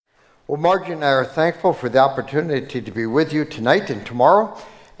Well, Margie and I are thankful for the opportunity to be with you tonight and tomorrow.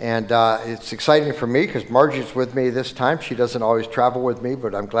 And it's exciting for me because Margie's with me this time. She doesn't always travel with me,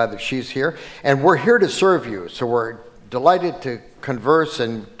 but I'm glad that she's here. And we're here to serve you. So we're delighted to converse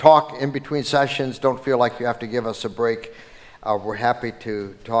and talk in between sessions. Don't feel like you have to give us a break. We're happy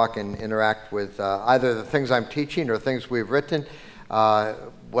to talk and interact with either the things I'm teaching or things we've written,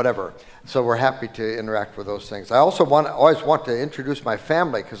 whatever. So we're happy to interact with those things. I also always want to introduce my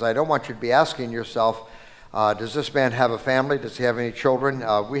family because I don't want you to be asking yourself, does this man have a family? Does he have any children?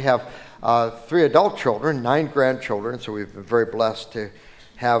 We have 3 adult children, 9 grandchildren, so we've been very blessed to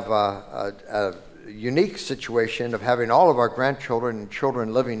have a unique situation of having all of our grandchildren and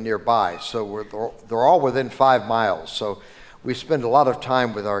children living nearby. So they're all within 5 miles. So we spend a lot of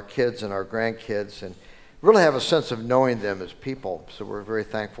time with our kids and our grandkids and really have a sense of knowing them as people. So we're very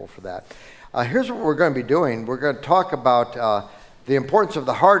thankful for that. Here's what we're going to be doing. We're going to talk about the importance of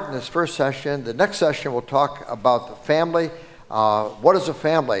the heart in this first session. The next session we'll talk about the family. What is a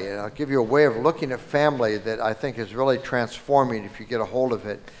family? And I'll give you a way of looking at family that I think is really transforming if you get a hold of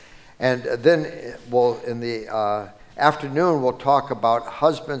it. And then in the afternoon we'll talk about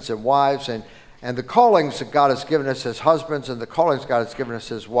husbands and wives and the callings that God has given us as husbands and the callings God has given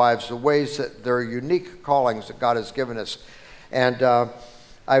us as wives, the ways that there are unique callings that God has given us. And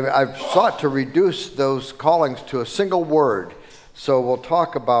I've sought to reduce those callings to a single word. So we'll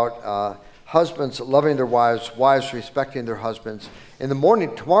talk about husbands loving their wives, wives respecting their husbands. In the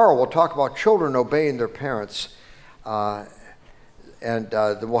morning tomorrow, we'll talk about children obeying their parents. And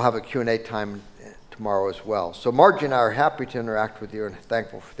then we'll have a Q&A time tomorrow as well. So Margie and I are happy to interact with you and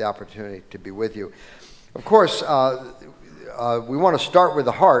thankful for the opportunity to be with you. Of course, we want to start with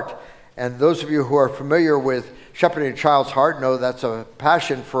the heart. And those of you who are familiar with shepherding a child's heart know that's a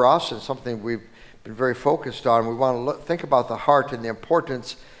passion for us and something we've been very focused on. We want to think about the heart and the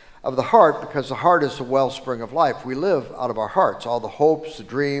importance of the heart because the heart is the wellspring of life. We live out of our hearts. All the hopes, the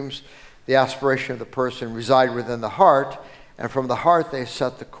dreams, the aspiration of the person reside within the heart, and from the heart they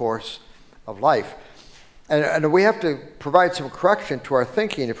set the course of life. And we have to provide some correction to our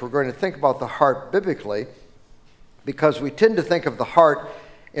thinking if we're going to think about the heart biblically, because we tend to think of the heart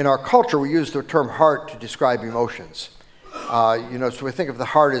in our culture. We use the term heart to describe emotions. So we think of the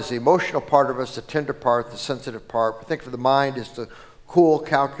heart as the emotional part of us, the tender part, the sensitive part. We think of the mind as the cool,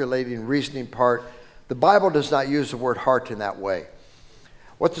 calculating, reasoning part. The Bible does not use the word heart in that way.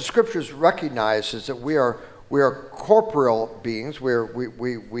 What the scriptures recognize is that we are corporeal beings.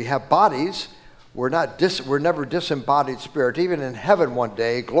 We have bodies. We're never disembodied spirit. Even in heaven one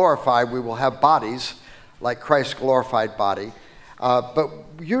day, glorified, we will have bodies like Christ's glorified body. But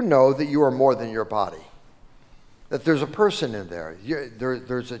you know that you are more than your body. That there's a person in there.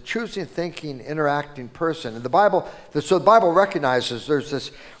 There's a choosing, thinking, interacting person. And the Bible recognizes there's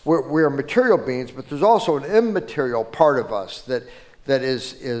this. We're material beings, but there's also an immaterial part of us that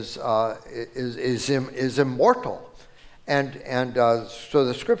is immortal. And so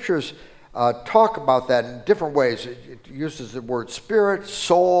the scriptures talk about that in different ways. It uses the word spirit,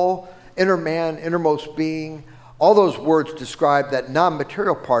 soul, inner man, innermost being. All those words describe that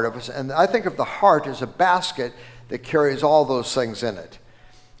non-material part of us. And I think of the heart as a basket that carries all those things in it.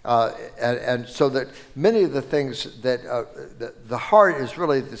 And so that many of the things that the heart is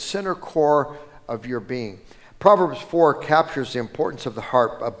really the center core of your being. Proverbs 4 captures the importance of the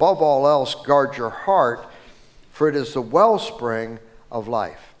heart. Above all else, guard your heart, for it is the wellspring of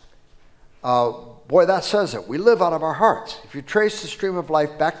life. Boy, that says it. We live out of our hearts. If you trace the stream of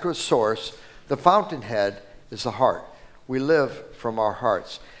life back to its source, the fountainhead is the heart. We live from our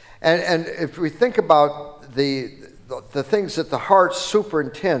hearts. And if we think about the things that the heart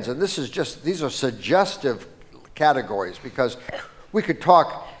superintends, and these are suggestive categories because we could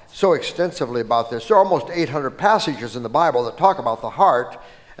talk so extensively about this. There are almost 800 passages in the Bible that talk about the heart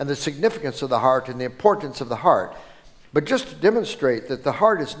and the significance of the heart and the importance of the heart. But just to demonstrate that the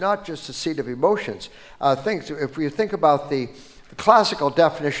heart is not just a seat of emotions, if we think about the classical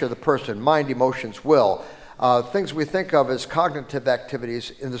definition of the person, mind, emotions, will, things we think of as cognitive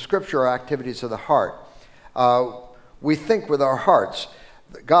activities in the scripture are activities of the heart. We think with our hearts.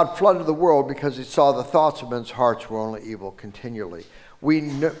 God flooded the world because he saw the thoughts of men's hearts were only evil continually.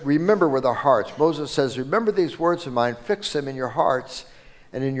 We remember with our hearts. Moses says, remember these words of mine, fix them in your hearts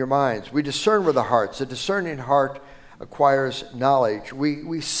and in your minds. We discern with our hearts. A discerning heart acquires knowledge.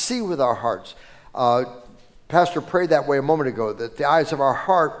 We see with our hearts. Pastor prayed that way a moment ago, that the eyes of our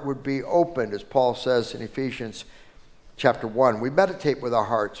heart would be opened, as Paul says in Ephesians chapter 1. We meditate with our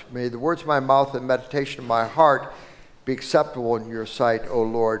hearts. May the words of my mouth and meditation of my heart be acceptable in your sight, O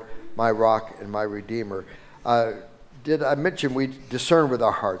Lord, my rock and my redeemer. did I mention we discern with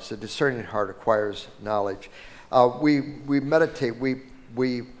our hearts? The discerning heart acquires knowledge. We meditate,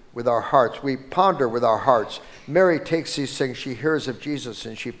 we with our hearts. We ponder with our hearts. Mary takes these things she hears of Jesus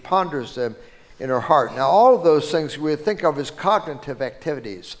and she ponders them in her heart. Now, all of those things we would think of as cognitive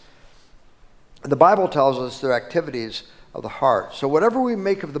activities. The Bible tells us they're activities of the heart. So whatever we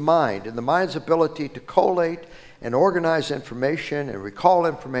make of the mind and the mind's ability to collate and organize information and recall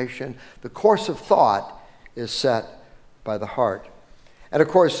information, the course of thought is set by the heart. And of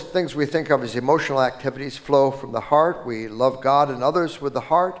course, things we think of as emotional activities flow from the heart. We love God and others with the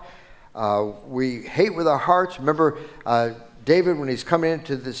heart. We hate with our hearts. Remember David, when he's coming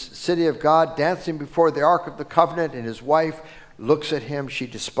into this city of God, dancing before the Ark of the Covenant, and his wife looks at him. She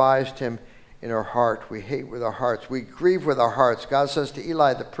despised him in her heart. We hate with our hearts. We grieve with our hearts. God says to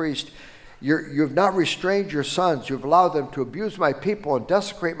Eli the priest, you have not restrained your sons. You've allowed them to abuse my people and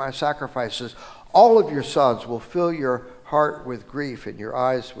desecrate my sacrifices. All of your sons will fill your heart with grief and your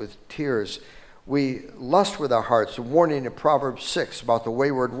eyes with tears. We lust with our hearts. The warning in Proverbs 6 about the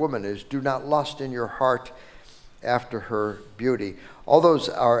wayward woman is, do not lust in your heart after her beauty. All those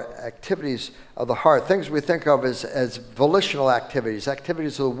are activities of the heart, things we think of as volitional activities,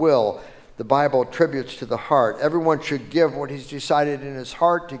 activities of the will. The Bible attributes to the heart. Everyone should give what he's decided in his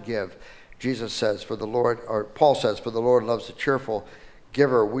heart to give. Jesus says, Paul says, for the Lord loves a cheerful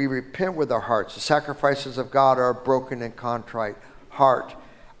giver. We repent with our hearts. The sacrifices of God are a broken and contrite heart.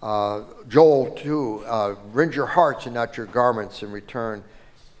 Joel 2, rend your hearts and not your garments and return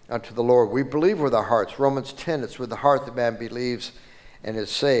unto the Lord. We believe with our hearts. Romans 10, it's with the heart that man believes and is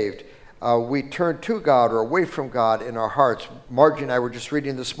saved. We turn to God or away from God in our hearts. Margie and I were just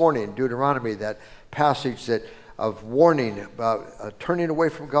reading this morning in Deuteronomy, that passage of warning about turning away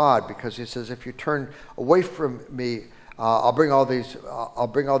from God, because he says, if you turn away from me, I'll bring all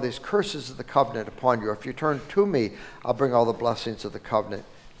these curses of the covenant upon you. If you turn to me, I'll bring all the blessings of the covenant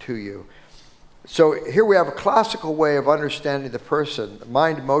to you. So here we have a classical way of understanding the person,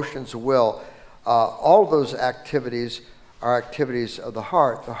 mind, emotions, will. All of those activities are activities of the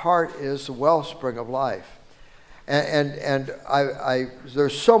heart. The heart is the wellspring of life. And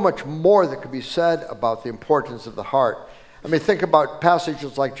there's so much more that could be said about the importance of the heart. I mean, think about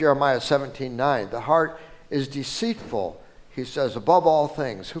passages like Jeremiah 17:9. The heart is deceitful, he says, above all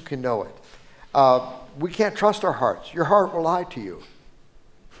things. Who can know it? We can't trust our hearts. Your heart will lie to you.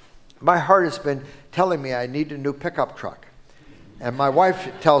 My heart has been telling me I need a new pickup truck. And my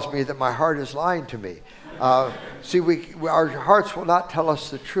wife tells me that my heart is lying to me. Our hearts will not tell us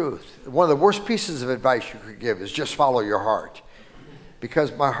the truth. One of the worst pieces of advice you could give is just follow your heart,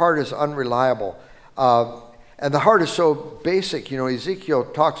 because my heart is unreliable. And the heart is so basic. You know, Ezekiel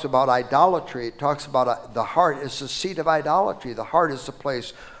talks about idolatry. It talks about the heart is the seat of idolatry. The heart is the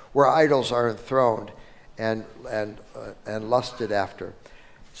place where idols are enthroned and lusted after.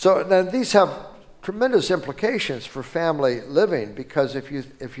 So then these have tremendous implications for family living, because if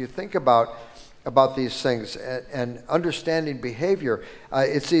you think about these things and understanding behavior,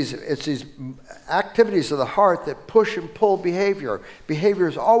 it's these activities of the heart that push and pull behavior. Behavior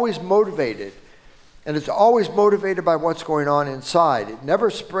is always motivated, and it's always motivated by what's going on inside. It never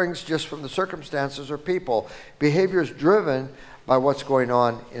springs just from the circumstances or people. Behavior is driven by what's going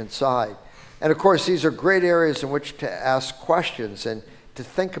on inside. And of course, these are great areas in which to ask questions and to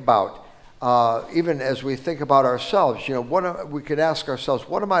think about. Even as we think about ourselves, you know, we could ask ourselves,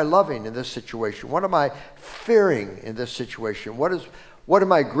 what am I loving in this situation? What am I fearing in this situation? What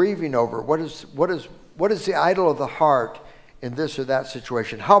am I grieving over? What is the idol of the heart in this or that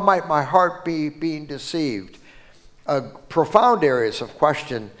situation? How might my heart be being deceived? Profound areas of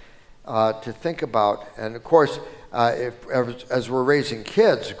question to think about. And of course, as we're raising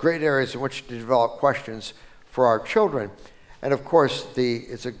kids, great areas in which to develop questions for our children. And of course,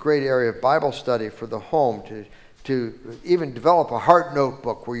 it's a great area of Bible study for the home to even develop a heart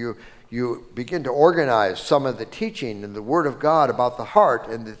notebook where you begin to organize some of the teaching and the Word of God about the heart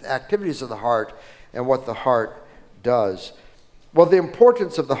and the activities of the heart and what the heart does. Well, the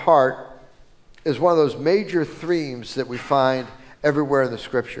importance of the heart is one of those major themes that we find everywhere in the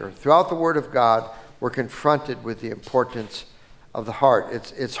Scripture. Throughout the Word of God, we're confronted with the importance of the heart.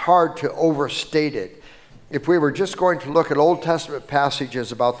 It's hard to overstate it. If we were just going to look at Old Testament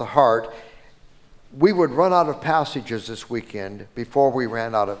passages about the heart, we would run out of passages this weekend before we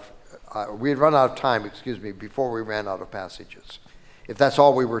ran out of, we'd run out of time, before we ran out of passages, if that's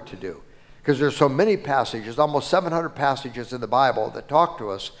all we were to do. Because there's so many passages, almost 700 passages in the Bible that talk to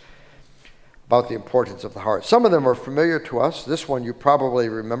us about the importance of the heart. Some of them are familiar to us. This one you probably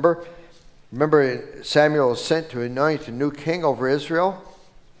remember. Remember, Samuel was sent to anoint a new king over Israel,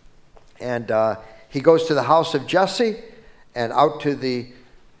 and he goes to the house of Jesse and out to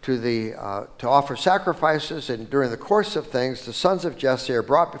offer sacrifices. And during the course of things, the sons of Jesse are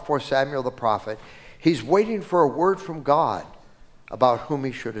brought before Samuel the prophet. He's waiting for a word from God about whom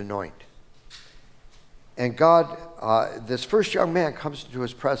he should anoint. And God, this first young man comes into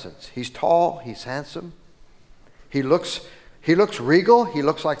his presence. He's tall, he's handsome. He looks regal. He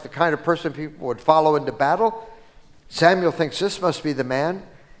looks like the kind of person people would follow into battle. Samuel thinks this must be the man.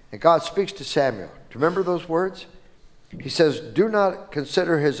 And God speaks to Samuel. Do you remember those words? He says, "Do not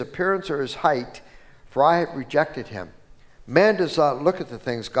consider his appearance or his height, for I have rejected him. Man does not look at the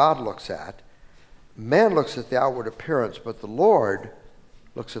things God looks at. Man looks at the outward appearance, but the Lord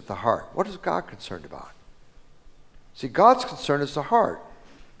looks at the heart." What is God concerned about? See, God's concern is the heart.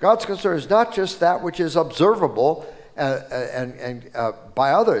 God's concern is not just that which is observable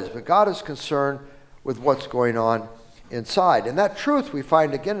by others, but God is concerned with what's going on inside. And that truth we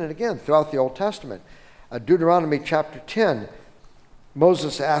find again and again throughout the Old Testament. Deuteronomy chapter 10,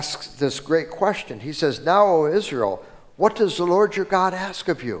 Moses asks this great question. He says, "Now, O Israel, what does the Lord your God ask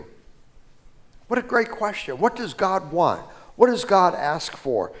of you?" What a great question. What does God want? What does God ask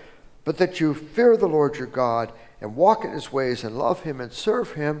for? But that you fear the Lord your God and walk in his ways and love him and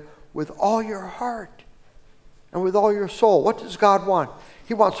serve him with all your heart and with all your soul. What does God want?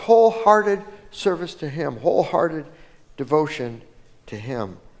 He wants wholehearted service to him, wholehearted devotion to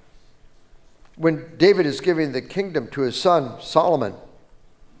him. When David is giving the kingdom to his son Solomon,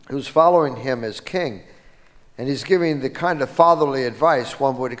 who's following him as king, and he's giving the kind of fatherly advice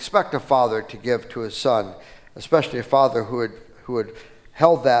one would expect a father to give to his son, especially a father who had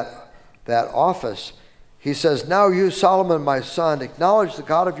held that office, he says, "Now you, Solomon, my son, acknowledge the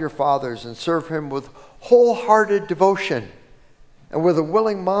God of your fathers and serve him with wholehearted devotion and with a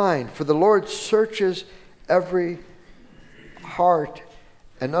willing mind, for the Lord searches every heart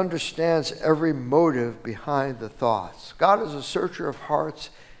and understands every motive behind the thoughts." God is a searcher of hearts,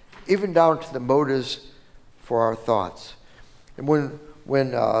 even down to the motives for our thoughts. And when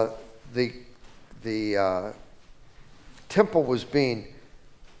the temple was being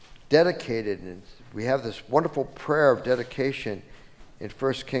dedicated, and we have this wonderful prayer of dedication in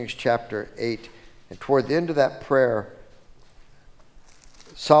 1 Kings chapter 8, and toward the end of that prayer,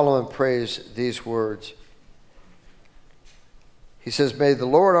 Solomon prays these words. He says, "May the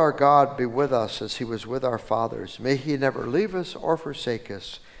Lord our God be with us as he was with our fathers. May he never leave us or forsake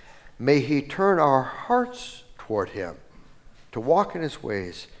us. May he turn our hearts toward him to walk in his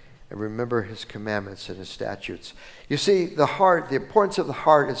ways and remember his commandments and his statutes." You see, the heart, the importance of the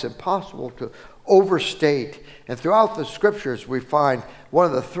heart is impossible to overstate. And throughout the scriptures, we find one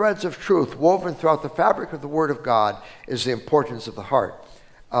of the threads of truth woven throughout the fabric of the Word of God is the importance of the heart,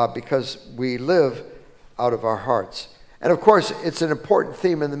 because we live out of our hearts. And of course, it's an important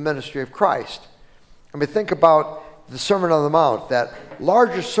theme in the ministry of Christ. I mean, think about the Sermon on the Mount, that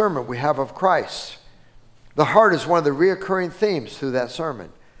largest sermon we have of Christ. The heart is one of the reoccurring themes through that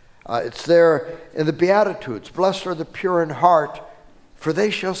sermon. It's there in the Beatitudes. "Blessed are the pure in heart, for they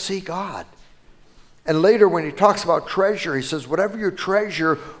shall see God." And later when he talks about treasure, he says, whatever you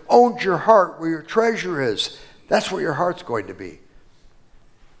treasure owns your heart. Where your treasure is, that's where your heart's going to be.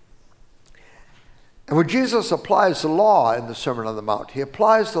 And when Jesus applies the law in the Sermon on the Mount, he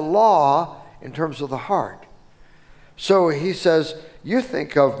applies the law in terms of the heart. So he says, you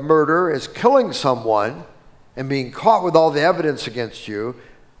think of murder as killing someone and being caught with all the evidence against you,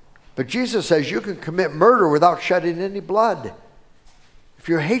 but Jesus says you can commit murder without shedding any blood. If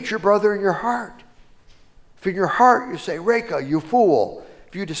you hate your brother in your heart, if in your heart you say, "Reka, you fool,"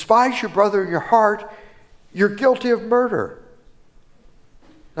 if you despise your brother in your heart, you're guilty of murder.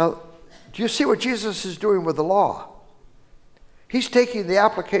 Now, do you see what Jesus is doing with the law? He's taking the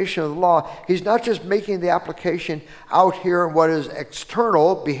application of the law. He's not just making the application out here in what is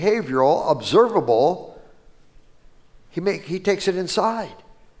external, behavioral, observable. He takes it inside.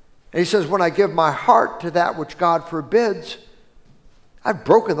 And he says, when I give my heart to that which God forbids, I've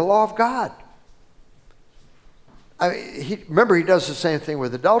broken the law of God. Remember, he does the same thing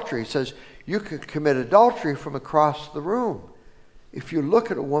with adultery. He says, you can commit adultery from across the room. If you look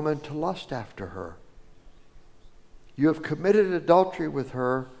at a woman to lust after her, you have committed adultery with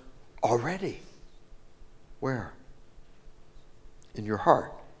her already. Where? In your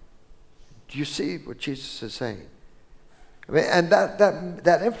heart. Do you see what Jesus is saying? I mean, and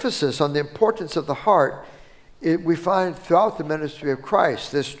that emphasis on the importance of the heart, we find throughout the ministry of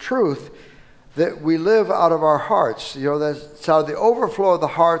Christ. This truth that we live out of our hearts. You know, that's out of the overflow of the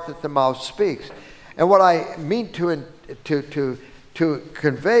heart that the mouth speaks. And what I mean to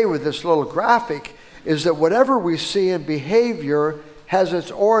convey with this little graphic is that whatever we see in behavior has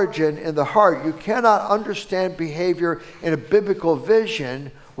its origin in the heart. You cannot understand behavior in a biblical vision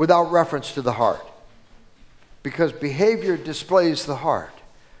without reference to the heart, because behavior displays the heart.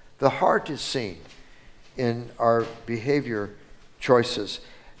 The heart is seen in our behavior choices.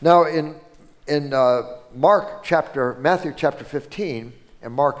 Now, in Matthew chapter 15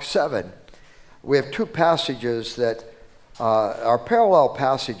 and Mark 7, we have two passages that are parallel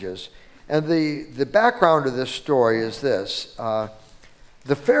passages. And the background of this story is this.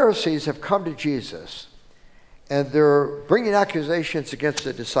 The Pharisees have come to Jesus, and they're bringing accusations against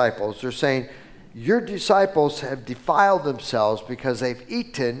the disciples. They're saying, your disciples have defiled themselves because they've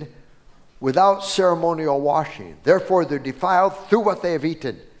eaten without ceremonial washing. Therefore, they're defiled through what they have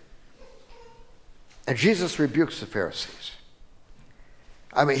eaten. And Jesus rebukes the Pharisees.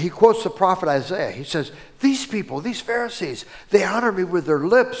 I mean, he quotes the prophet Isaiah. He says, these people, these Pharisees, they honor me with their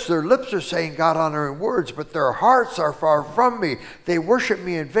lips. Their lips are saying God-honoring words, but their hearts are far from me. They worship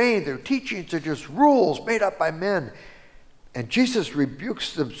me in vain. Their teachings are just rules made up by men. And Jesus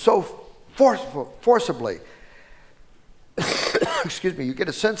rebukes them so forcibly. Excuse me. You get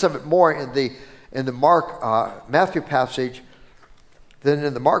a sense of it more in the Matthew passage than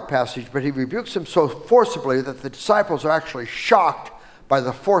in the Mark passage, but he rebukes them so forcibly that the disciples are actually shocked by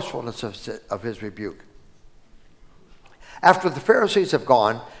the forcefulness of his rebuke. After the Pharisees have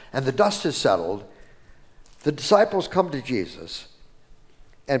gone and the dust is settled, the disciples come to Jesus,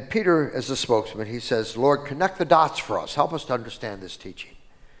 and Peter, as the spokesman, he says, Lord, connect the dots for us. Help us to understand this teaching.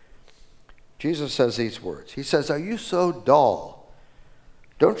 Jesus says these words. He says, are you so dull?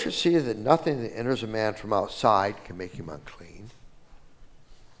 Don't you see that nothing that enters a man from outside can make him unclean?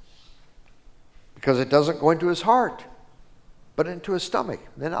 Because it doesn't go into his heart, but into his stomach,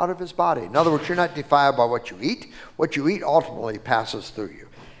 then out of his body. In other words, you're not defiled by what you eat. What you eat ultimately passes through you.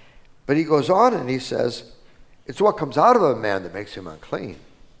 But he goes on and he says, it's what comes out of a man that makes him unclean.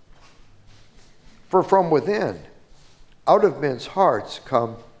 For from within, out of men's hearts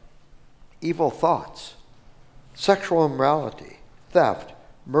come evil thoughts, sexual immorality, theft,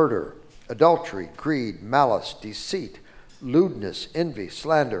 murder, adultery, greed, malice, deceit, lewdness, envy,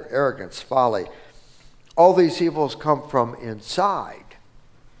 slander, arrogance, folly. All these evils come from inside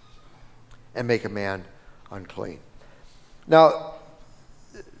and make a man unclean. Now,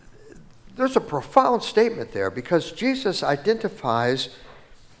 there's a profound statement there, because Jesus identifies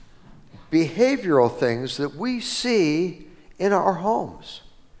behavioral things that we see in our homes.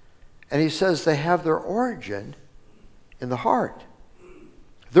 And he says they have their origin in the heart.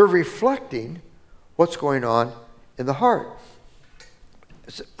 They're reflecting what's going on in the heart.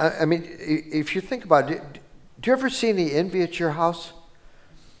 I mean, if you think about it, do you ever see any envy at your house?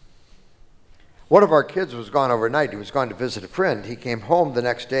 One of our kids was gone overnight. He was gone to visit a friend. He came home the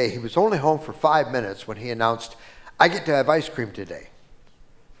next day. He was only home for 5 minutes when he announced, I get to have ice cream today.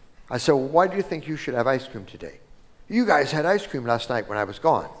 I said, well, why do you think you should have ice cream today? You guys had ice cream last night when I was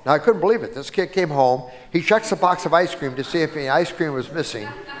gone. Now, I couldn't believe it. This kid came home. He checks a box of ice cream to see if any ice cream was missing.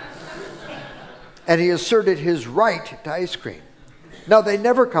 And he asserted his right to ice cream. Now, they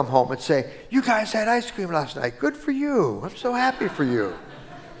never come home and say, you guys had ice cream last night. Good for you. I'm so happy for you.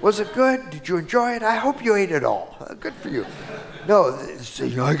 Was it good? Did you enjoy it? I hope you ate it all. Good for you. No, they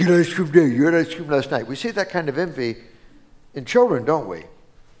say, I get ice cream today. You had ice cream last night. We see that kind of envy in children, don't we?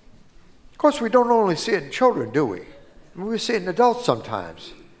 Of course, we don't only see it in children, do we? We see it in adults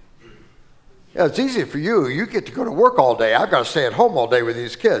sometimes. Yeah, it's easy for you. You get to go to work all day. I've got to stay at home all day with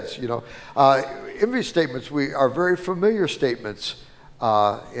these kids, you know. Envy statements are very familiar statements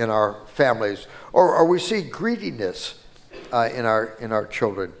in our families. Or we see greediness in our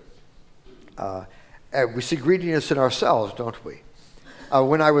children. And we see greediness in ourselves, don't we?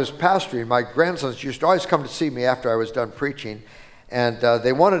 When I was pastoring, my grandsons used to always come to see me after I was done preaching, and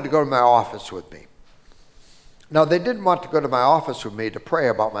they wanted to go to my office with me. Now, they didn't want to go to my office with me to pray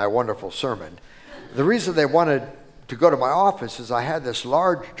about my wonderful sermon. The reason they wanted to go to my office is I had this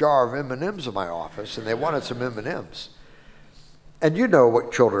large jar of M&Ms in my office, and they wanted some M&Ms. And you know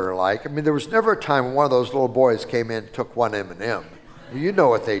what children are like. I mean, there was never a time when one of those little boys came in and took one M&M. You know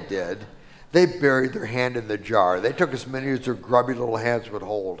what they did. They buried their hand in the jar. They took as many as their grubby little hands would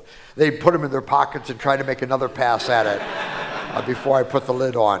hold. They'd put them in their pockets and try to make another pass at it before I put the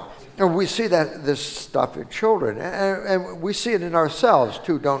lid on. And we see this stuff in children, and we see it in ourselves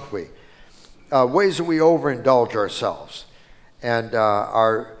too, don't we? Ways that we overindulge ourselves and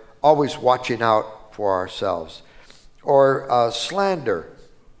are always watching out for ourselves. Or slander.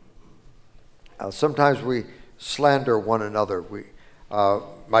 Sometimes we slander one another.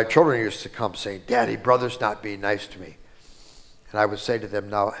 My children used to come saying, Daddy, brother's not being nice to me. And I would say to them,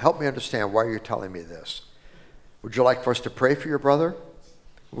 now help me understand why you're telling me this. Would you like for us to pray for your brother?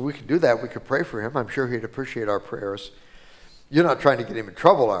 Well, we could do that. We could pray for him. I'm sure he'd appreciate our prayers. You're not trying to get him in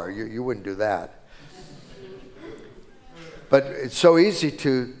trouble, are you? You wouldn't do that. But it's so easy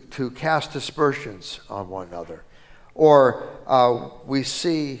to cast aspersions on one another. Or we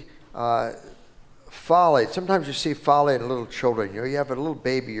see folly. Sometimes you see folly in little children. You have a little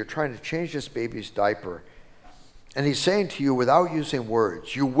baby. You're trying to change this baby's diaper. And he's saying to you without using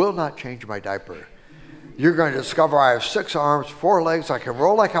words, you will not change my diaper. You're going to discover I have 6 arms, 4 legs. I can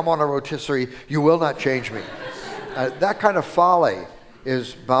roll like I'm on a rotisserie. You will not change me. That kind of folly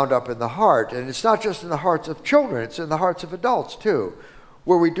is bound up in the heart. And it's not just in the hearts of children. It's in the hearts of adults too,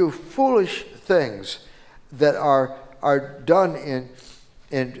 where we do foolish things that are done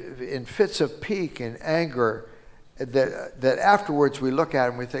in fits of pique and anger that afterwards we look at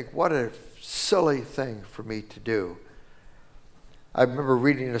and we think, what a silly thing for me to do. I remember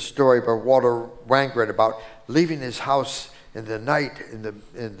reading a story by Walter Wangerin about leaving his house in the night, in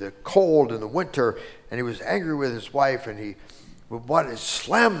the cold, in the winter, and he was angry with his wife, and he wanted to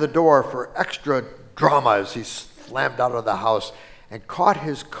slam the door for extra drama as he slammed out of the house and caught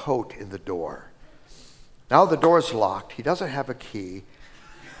his coat in the door. Now the door's locked. He doesn't have a key,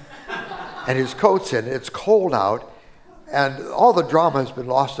 and his coat's in. It's cold out, and all the drama has been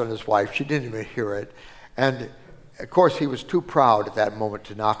lost on his wife. She didn't even hear it, and of course, he was too proud at that moment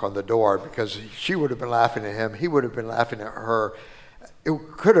to knock on the door because she would have been laughing at him. He would have been laughing at her. It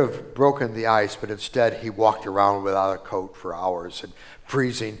could have broken the ice, but instead he walked around without a coat for hours and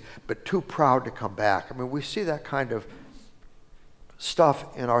freezing, but too proud to come back. I mean, we see that kind of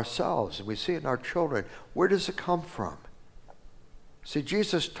stuff in ourselves, and we see it in our children. Where does it come from? See,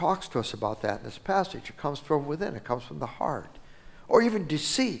 Jesus talks to us about that in this passage. It comes from within. It comes from the heart. Or even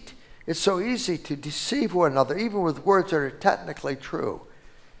deceit. It's so easy to deceive one another, even with words that are technically true.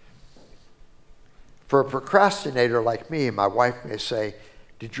 For a procrastinator like me, my wife may say,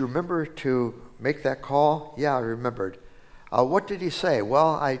 did you remember to make that call? Yeah, I remembered. What did he say? Well,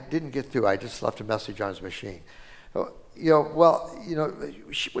 I didn't get through. I just left a message on his machine. When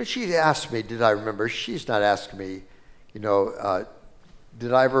she asked me, did I remember, she's not asking me,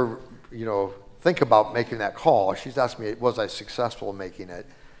 did I ever, think about making that call? She's asking me, was I successful in making it?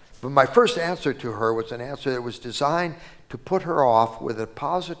 But my first answer to her was an answer that was designed to put her off with a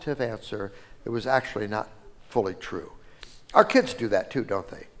positive answer that was actually not fully true. Our kids do that too, don't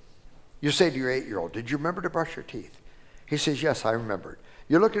they? You say to your 8-year-old, did you remember to brush your teeth? He says, yes, I remembered.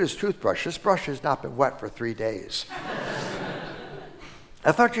 You look at his toothbrush. This brush has not been wet for 3 days.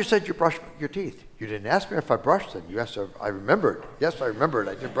 I thought you said you brushed your teeth. You didn't ask me if I brushed them. You asked if I remembered. Yes, I remembered.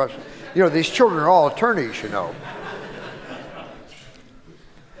 I did brush them. These children are all attorneys,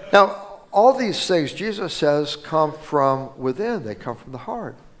 Now, all these things, Jesus says, come from within. They come from the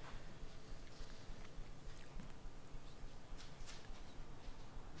heart.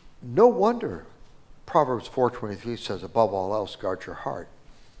 No wonder Proverbs 4:23 says, above all else, guard your heart,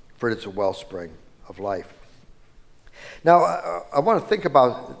 for it is a wellspring of life. Now, I want to think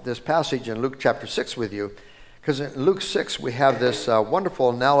about this passage in Luke chapter 6 with you, because in Luke 6 we have this wonderful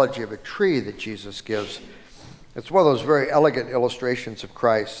analogy of a tree that Jesus gives. It's one of those very elegant illustrations of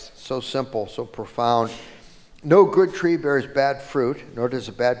Christ, so simple, so profound. No good tree bears bad fruit, nor does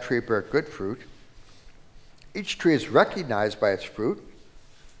a bad tree bear good fruit. Each tree is recognized by its fruit.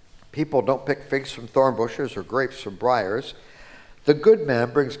 People don't pick figs from thorn bushes or grapes from briars. The good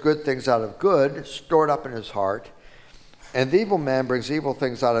man brings good things out of good, stored up in his heart. And the evil man brings evil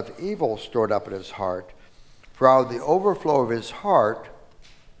things out of evil, stored up in his heart. For out of the overflow of his heart,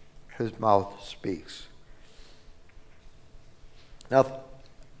 his mouth speaks. Now,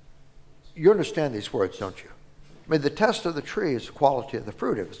 you understand these words, don't you? I mean, the test of the tree is the quality of the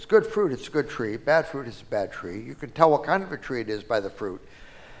fruit. If it's good fruit, it's a good tree. Bad fruit is a bad tree. You can tell what kind of a tree it is by the fruit.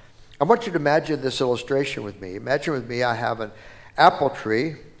 I want you to imagine this illustration with me. Imagine with me I have an apple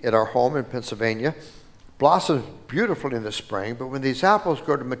tree at our home in Pennsylvania. Blossoms beautifully in the spring, but when these apples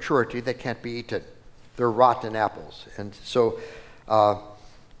grow to maturity, they can't be eaten. They're rotten apples. And so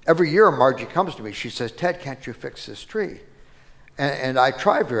every year Margie comes to me. She says, Ted, can't you fix this tree? And I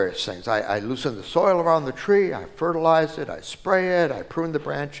try various things. I loosen the soil around the tree. I fertilize it. I spray it. I prune the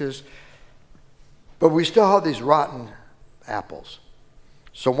branches. But we still have these rotten apples.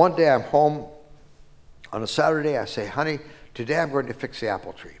 So one day I'm home on a Saturday. I say, honey, today I'm going to fix the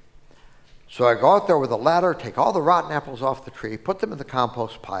apple tree. So I go out there with a ladder, take all the rotten apples off the tree, put them in the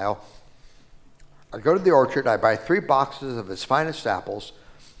compost pile. I go to the orchard. I buy 3 boxes of its finest apples,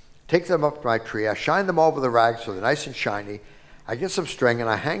 take them up to my tree. I shine them all with a rag so they're nice and shiny. I get some string, and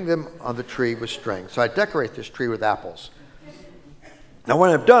I hang them on the tree with string. So I decorate this tree with apples. Now,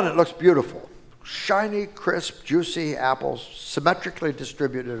 when I'm done, it looks beautiful. shiny, crisp, juicy apples, symmetrically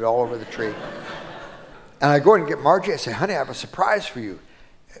distributed all over the tree. And I go in and get Margie. I say, honey, I have a surprise for you.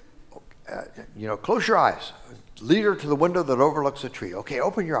 Close your eyes. Lead her to the window that overlooks the tree. Okay,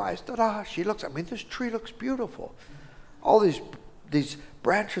 open your eyes. Ta-da! She looks. I mean, this tree looks beautiful. All these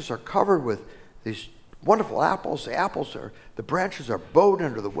branches are covered with these wonderful apples. The branches are bowed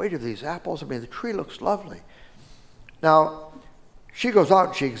under the weight of these apples. I mean, the tree looks lovely. Now, she goes out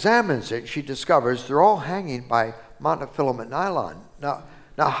and she examines it. She discovers they're all hanging by monofilament nylon. Now,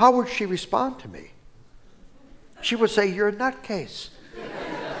 how would she respond to me? She would say, you're a nutcase.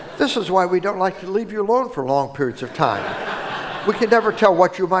 This is why we don't like to leave you alone for long periods of time. We can never tell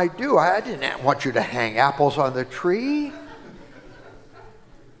what you might do. I didn't want you to hang apples on the tree.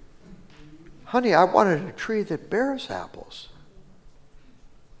 Honey, I wanted a tree that bears apples.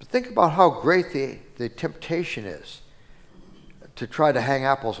 But think about how great the temptation is to try to hang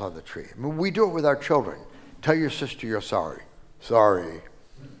apples on the tree. I mean, we do it with our children. Tell your sister you're sorry. Sorry.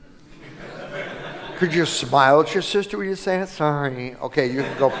 Could you smile at your sister when you say it? Sorry. Okay, you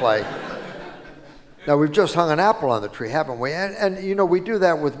can go play. Now, we've just hung an apple on the tree, haven't we? And we do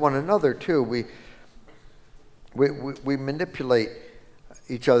that with one another, too. We manipulate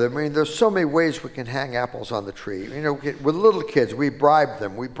each other. I mean, there's so many ways we can hang apples on the tree. With little kids, we bribe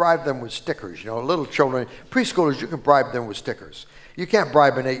them. We bribe them with stickers. Little children, preschoolers, you can bribe them with stickers. You can't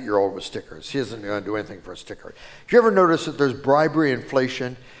bribe an 8-year-old with stickers. He isn't going to do anything for a sticker. Do you ever notice that there's bribery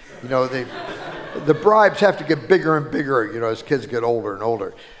inflation? The bribes have to get bigger and bigger, as kids get older and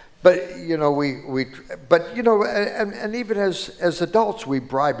older. But and even as adults, we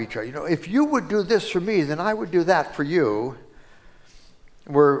bribe each other. If you would do this for me, then I would do that for you.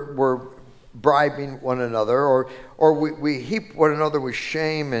 We're bribing one another, or we heap one another with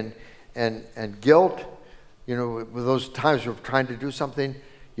shame and guilt. With those times we're trying to do something,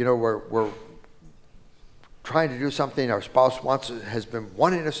 we're trying to do something our spouse has been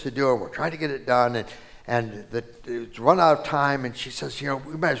wanting us to do, and we're trying to get it done, and it's run out of time, and she says, we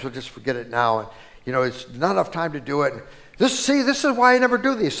might as well just forget it now, and it's not enough time to do it. This is why I never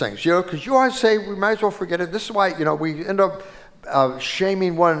do these things, because you always say we might as well forget it. This is why, we end up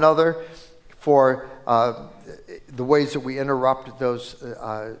shaming one another for the ways that we interrupt those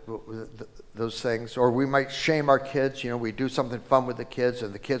things, or we might shame our kids. We do something fun with the kids,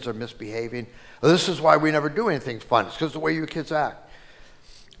 and the kids are misbehaving. This is why we never do anything fun. It's because of the way you kids act.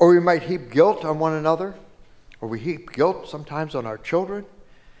 Or we might heap guilt on one another, or we heap guilt sometimes on our children.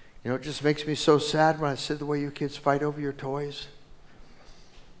 It just makes me so sad when I see the way you kids fight over your toys.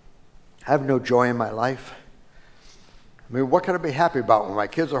 I have no joy in my life. I mean, what can I be happy about when my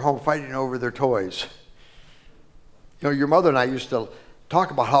kids are home fighting over their toys? Your mother and I used to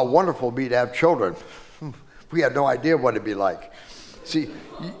talk about how wonderful it would be to have children. We had no idea what it'd be like. See,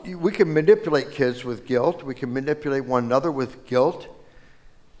 we can manipulate kids with guilt. We can manipulate one another with guilt.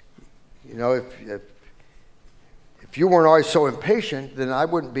 If you weren't always so impatient, then I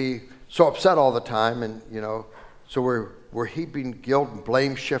wouldn't be so upset all the time. And so we're heaping guilt and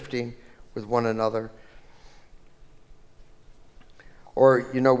blame shifting with one another. Or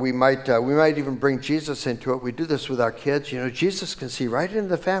we might even bring Jesus into it. We do this with our kids. Jesus can see right into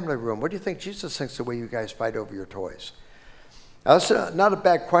the family room. What do you think Jesus thinks the way you guys fight over your toys? Now, that's not a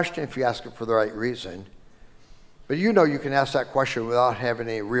bad question if you ask it for the right reason. But you can ask that question without having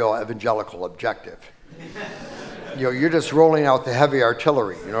a real evangelical objective. You're just rolling out the heavy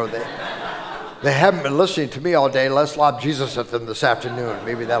artillery. They haven't been listening to me all day. Let's lob Jesus at them this afternoon.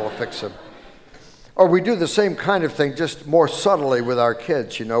 Maybe that'll fix them. Or we do the same kind of thing, just more subtly with our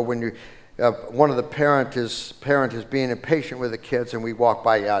kids. When one of the parent is being impatient with the kids, and we walk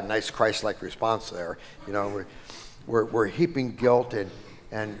by, nice Christ-like response there. We're heaping guilt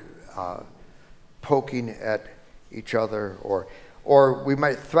and poking at each other, or we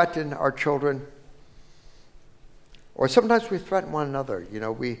might threaten our children, or sometimes we threaten one another.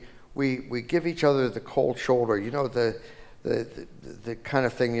 We give each other the cold shoulder. The kind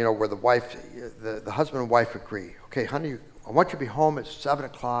of thing where the husband and wife agree. Okay, honey, I want you to be home at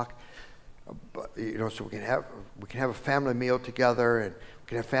 7:00. So we can have a family meal together, and we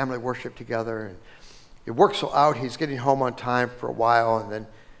can have family worship together, and it works out. He's getting home on time for a while, and then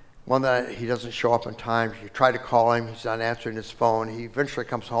one night he doesn't show up on time. You try to call him. He's not answering his phone. He eventually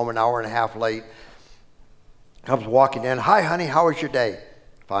comes home an hour and a half late. Comes walking in. Hi, honey, how was your day?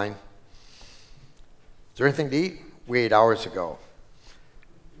 Fine. Is there anything to eat? We ate hours ago.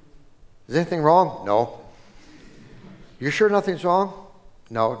 Is anything wrong? No. You sure nothing's wrong?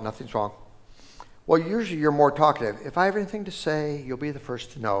 No, nothing's wrong. Well, usually you're more talkative. If I have anything to say, you'll be the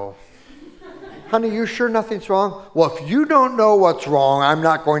first to know. Honey, you sure nothing's wrong? Well, if you don't know what's wrong, I'm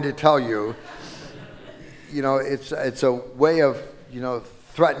not going to tell you. it's a way of,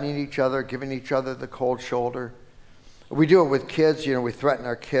 threatening each other, giving each other the cold shoulder. We do it with kids. We threaten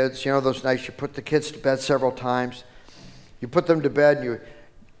our kids. Those nights you put the kids to bed several times. You put them to bed, and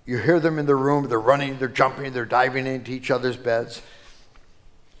you hear them in the room. They're running, they're jumping, they're diving into each other's beds.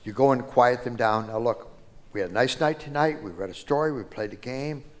 You go and quiet them down. Now look, we had a nice night tonight. We read a story. We played a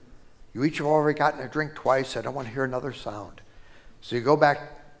game. You each have already gotten a drink twice. I don't want to hear another sound. So you go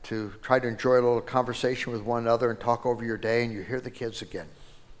back to try to enjoy a little conversation with one another and talk over your day, and you hear the kids again.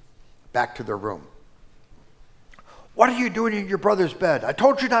 Back to their room. What are you doing in your brother's bed? I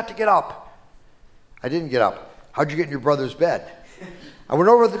told you not to get up. I didn't get up. How'd you get in your brother's bed? I went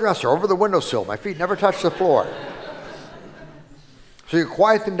over the dresser, over the windowsill. My feet never touched the floor. So you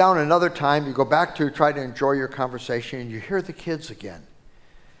quiet them down another time. You go back to try to enjoy your conversation, and you hear the kids again.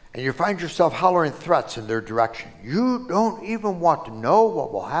 And you find yourself hollering threats in their direction. You don't even want to know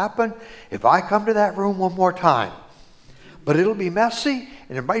what will happen if I come to that room one more time. But it'll be messy,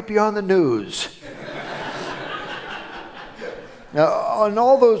 and it might be on the news. Now, and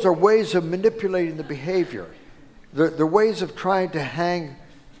all those are ways of manipulating the behavior. They're ways of trying to hang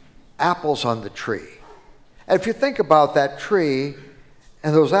apples on the tree. And if you think about that tree,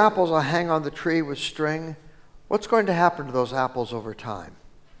 and those apples will hang on the tree with string, what's going to happen to those apples over time?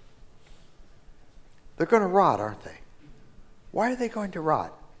 They're going to rot, aren't they? Why are they going to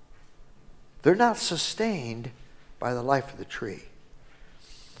rot? They're not sustained by the life of the tree.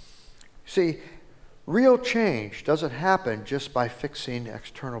 See, real change doesn't happen just by fixing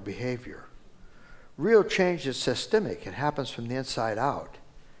external behavior. Real change is systemic. It happens from the inside out.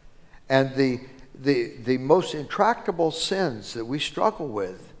 And the most intractable sins that we struggle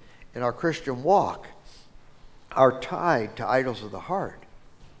with in our Christian walk are tied to idols of the heart.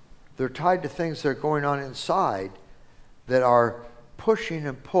 They're tied to things that are going on inside that are pushing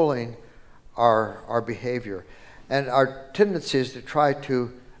and pulling our behavior. And our tendency is to try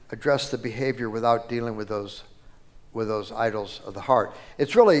to address the behavior without dealing with those idols of the heart.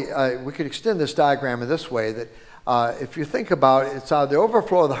 It's really, we could extend this diagram in this way, that if you think about it, it's out of the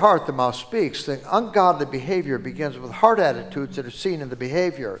overflow of the heart the mouth speaks. The ungodly behavior begins with heart attitudes that are seen in the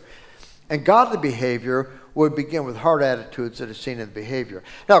behavior. And godly behavior would begin with heart attitudes that are seen in the behavior.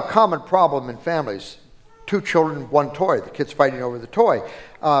 Now, a common problem in families, 2 children, 1 toy, the kids fighting over the toy.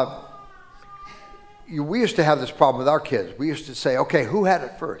 We used to have this problem with our kids. We used to say, okay, who had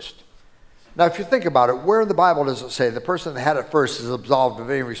it first? Now, if you think about it, where in the Bible does it say the person that had it first is absolved of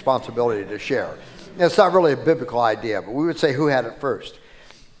any responsibility to share? It's not really a biblical idea, but we would say who had it first.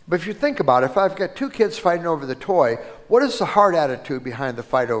 But if you think about it, if I've got 2 kids fighting over the toy, what is the heart attitude behind the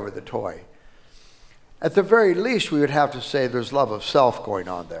fight over the toy? At the very least, we would have to say there's love of self going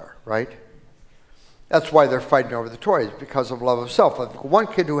on there, right? That's why they're fighting over the toy, is because of love of self. One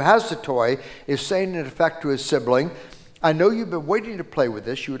kid who has the toy is saying in effect to his sibling, I know you've been waiting to play with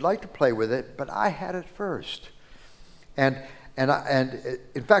this, you would like to play with it, but I had it first. And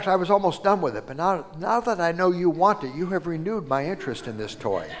in fact, I was almost done with it, but now that I know you want it, you have renewed my interest in this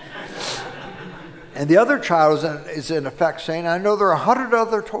toy. And the other child is in effect saying, I know there are 100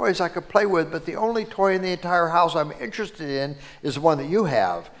 other toys I could play with, but the only toy in the entire house I'm interested in is the one that you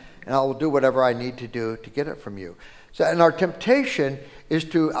have, and I will do whatever I need to do to get it from you. So, and our temptation is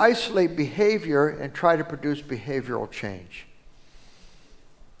to isolate behavior and try to produce behavioral change.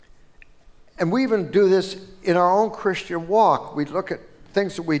 And we even do this in our own Christian walk. We look at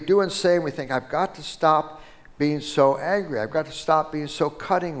things that we do and say, and we think, I've got to stop being so angry. I've got to stop being so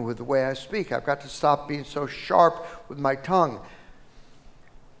cutting with the way I speak. I've got to stop being so sharp with my tongue.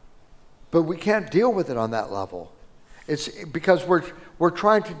 But we can't deal with it on that level. It's because we're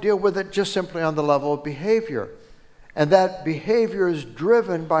trying to deal with it just simply on the level of behavior. And that behavior is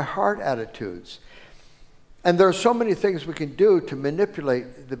driven by heart attitudes. And there are so many things we can do to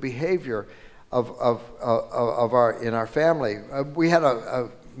manipulate the behavior of our family. We had a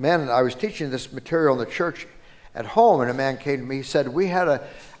man, and I was teaching this material in the church at home, and a man came to me. He said,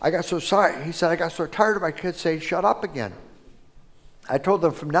 I got so sorry. He said, I got so tired of my kids saying, shut up again. I told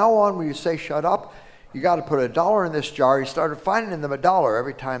them, from now on, when you say shut up, you got to put $1 in this jar. He started finding them $1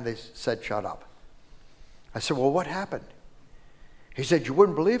 every time they said shut up. I said, well, what happened? He said, you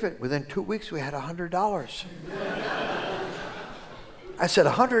wouldn't believe it. Within 2 weeks, we had $100. I said,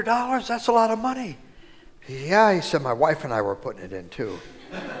 $100? That's a lot of money. Yeah, he said, my wife and I were putting it in too.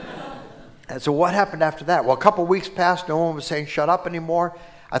 And so what happened after that? Well, a couple weeks passed. No one was saying shut up anymore.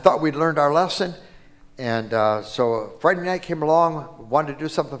 I thought we'd learned our lesson. And so Friday night came along, wanted to do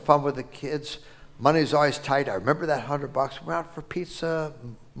something fun with the kids. Money's always tight. I remember that $100. We went out for pizza,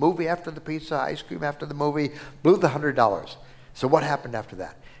 movie after the pizza, ice cream after the movie, blew the $100. So what happened after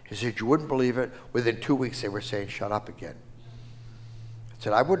that? He said, you wouldn't believe it. Within 2 weeks, they were saying, shut up again. I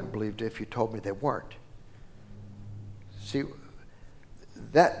said, I wouldn't believe it if you told me they weren't. See,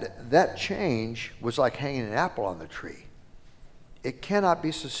 that change was like hanging an apple on the tree. It cannot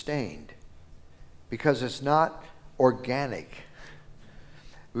be sustained because it's not organic.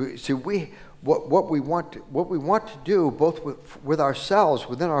 See, what we want to do, both with ourselves,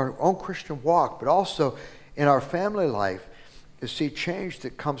 within our own Christian walk, but also in our family life, is see change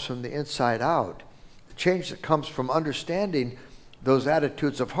that comes from the inside out. Change that comes from understanding those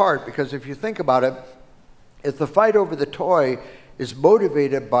attitudes of heart. Because if you think about it, if the fight over the toy is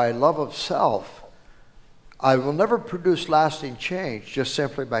motivated by love of self, I will never produce lasting change just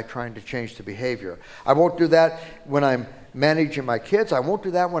simply by trying to change the behavior. I won't do that when I'm managing my kids. I won't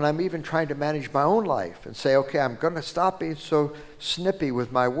do that when I'm even trying to manage my own life and say, okay, I'm going to stop being so snippy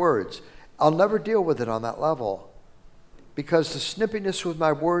with my words. I'll never deal with it on that level because the snippiness with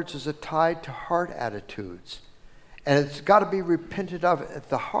my words is tied to heart attitudes. And it's got to be repented of at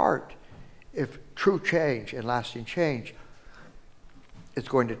the heart if true change and lasting change is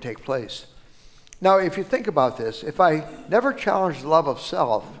going to take place. Now, if you think about this, if I never challenge the love of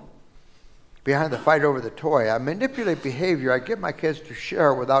self behind the fight over the toy, I manipulate behavior, I get my kids to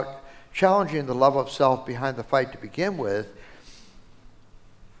share without challenging the love of self behind the fight to begin with,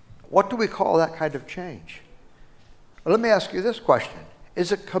 what do we call that kind of change? Well, let me ask you this question.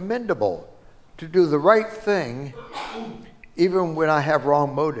 Is it commendable to do the right thing even when I have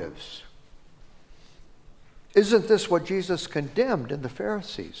wrong motives? Isn't this what Jesus condemned in the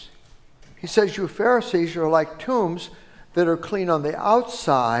Pharisees? He says, you Pharisees are like tombs that are clean on the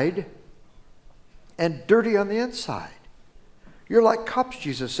outside and dirty on the inside. You're like cups,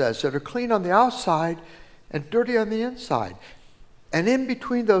 Jesus says, that are clean on the outside and dirty on the inside. And in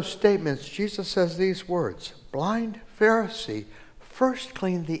between those statements, Jesus says these words, blind Pharisee, first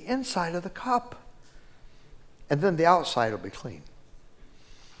clean the inside of the cup, and then the outside will be clean.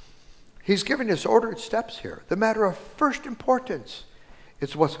 He's giving us ordered steps here. The matter of first importance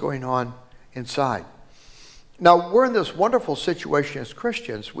is what's going on inside. Now, we're in this wonderful situation as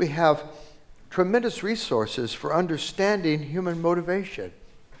Christians. We have tremendous resources for understanding human motivation.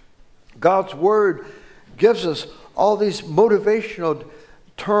 God's Word gives us all these motivational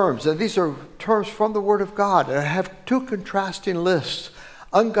terms, and these are terms from the Word of God. And I have two contrasting lists,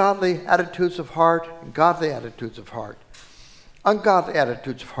 ungodly attitudes of heart and godly attitudes of heart. Ungodly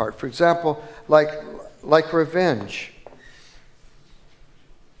attitudes of heart, for example, like revenge,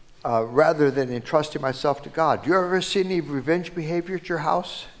 rather than entrusting myself to God. Do you ever see any revenge behavior at your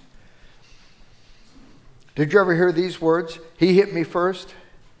house? Did you ever hear these words? He hit me first.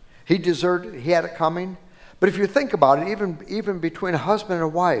 He deserted. He had it coming. But if you think about it, even between a husband and a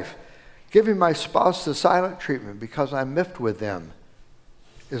wife, giving my spouse the silent treatment because I miffed with them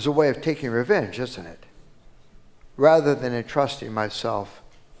is a way of taking revenge, isn't it? Rather than entrusting myself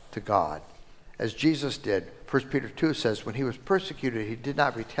to God. As Jesus did. 1 Peter 2 says, when he was persecuted, he did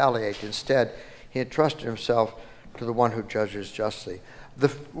not retaliate. Instead, he entrusted himself to the one who judges justly.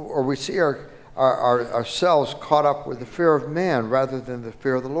 Or we see ourselves caught up with the fear of man rather than the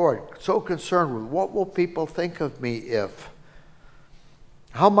fear of the Lord. So concerned with what will people think of me if?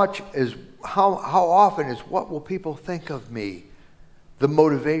 How often is what will people think of me the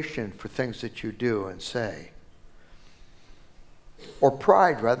motivation for things that you do and say? Or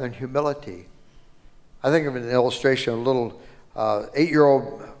pride rather than humility. I think of an illustration of a little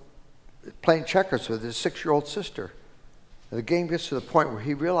 8-year-old playing checkers with his 6-year-old sister. And the game gets to the point where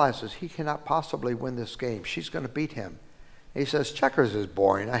he realizes he cannot possibly win this game. She's going to beat him. And he says, checkers is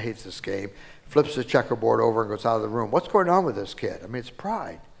boring. I hate this game. Flips the checkerboard over and goes out of the room. What's going on with this kid? I mean, it's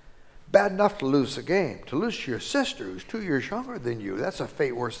pride. Bad enough to lose the game. To lose to your sister who's 2 years younger than you, that's a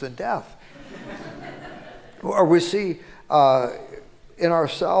fate worse than death. Or we see in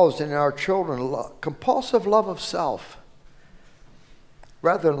ourselves and in our children, compulsive love of self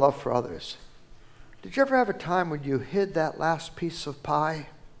rather than love for others. Did you ever have a time when you hid that last piece of pie?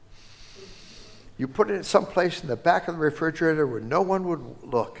 You put it someplace in the back of the refrigerator where no one would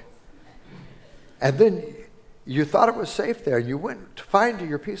look. And then you thought it was safe there. You went to find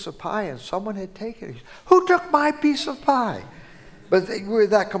your piece of pie and someone had taken it. Who took my piece of pie? But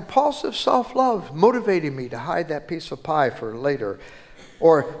that compulsive self-love motivating me to hide that piece of pie for later.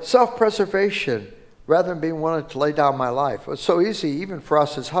 Or self-preservation, rather than being willing to lay down my life. It's so easy, even for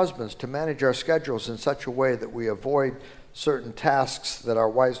us as husbands, to manage our schedules in such a way that we avoid certain tasks that our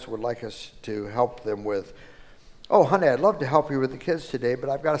wives would like us to help them with. Oh, honey, I'd love to help you with the kids today, but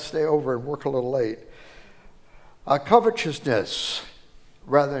I've got to stay over and work a little late. Covetousness,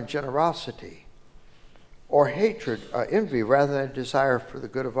 rather than generosity. or hatred, envy rather than desire for the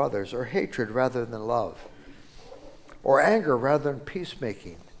good of others, or hatred rather than love, or anger rather than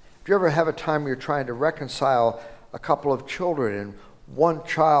peacemaking. Do you ever have a time you're trying to reconcile a couple of children and one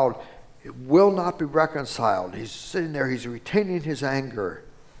child will not be reconciled? He's sitting there, he's retaining his anger.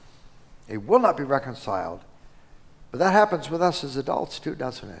 He will not be reconciled. But that happens with us as adults too,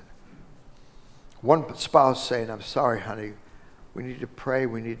 doesn't it? One spouse saying, I'm sorry, honey, we need to pray,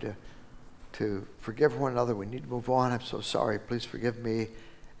 we need to forgive one another, we need to move on, I'm so sorry, please forgive me.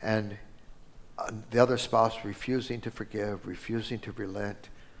 And the other spouse refusing to forgive, refusing to relent,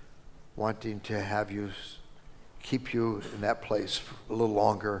 wanting to have you, keep you in that place for a little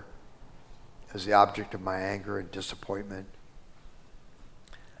longer as the object of my anger and disappointment.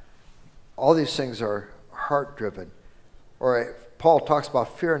 All these things are heart-driven. Or Paul talks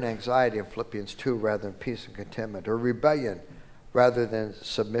about fear and anxiety in Philippians 2 rather than peace and contentment, or rebellion rather than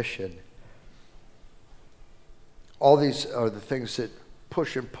submission. All these are the things that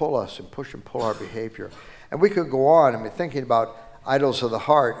push and pull us and push and pull our behavior. And we could go on, thinking about idols of the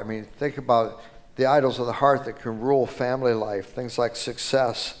heart. Think about the idols of the heart that can rule family life, things like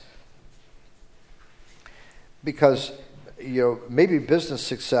success. Because, maybe business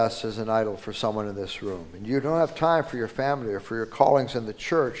success is an idol for someone in this room. And you don't have time for your family or for your callings in the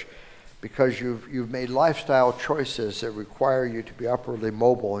church because you've made lifestyle choices that require you to be upwardly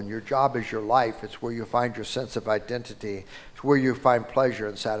mobile, and your job is your life. It's where you find your sense of identity. It's where you find pleasure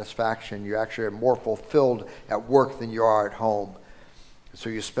and satisfaction. You actually are more fulfilled at work than you are at home. So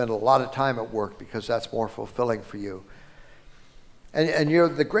you spend a lot of time at work because that's more fulfilling for you. And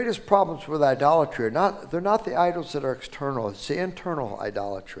the greatest problems with idolatry they're not the idols that are external, it's the internal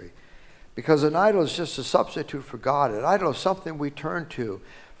idolatry. Because an idol is just a substitute for God. An idol is something we turn to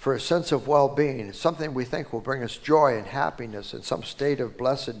for a sense of well-being. It's something we think will bring us joy and happiness and some state of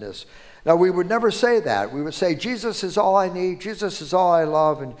blessedness. Now, we would never say that. We would say, Jesus is all I need, Jesus is all I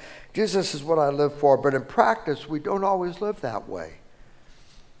love, and Jesus is what I live for. But in practice, we don't always live that way.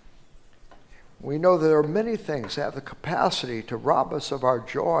 We know there are many things that have the capacity to rob us of our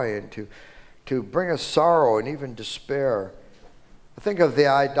joy and to bring us sorrow and even despair. Think of the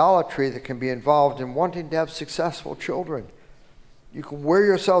idolatry that can be involved in wanting to have successful children. You can wear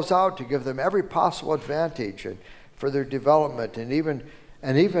yourselves out to give them every possible advantage and for their development, and even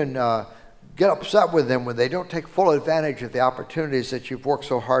get upset with them when they don't take full advantage of the opportunities that you've worked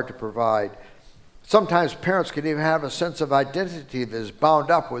so hard to provide. Sometimes parents can even have a sense of identity that is bound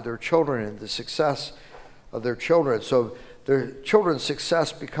up with their children and the success of their children. So their children's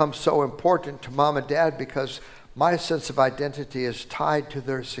success becomes so important to mom and dad because my sense of identity is tied to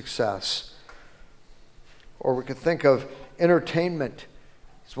their success. Or we could think of entertainment.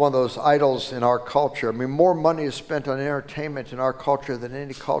 It's one of those idols in our culture. More money is spent on entertainment in our culture than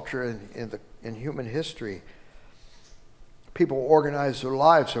any culture in human history. People organize their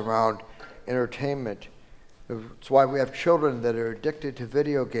lives around entertainment. It's why we have children that are addicted to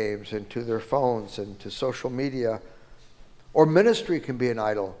video games and to their phones and to social media. Or ministry can be an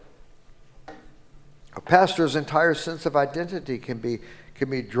idol. A pastor's entire sense of identity can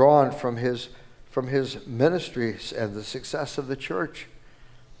be drawn from his ministries and the success of the church.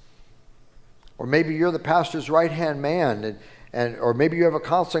 Or maybe you're the pastor's right-hand man, or maybe you have a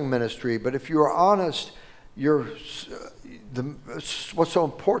counseling ministry, but if you're honest, what's so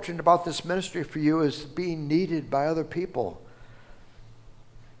important about this ministry for you is being needed by other people.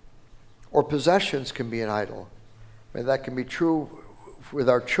 Or possessions can be an idol. That can be true with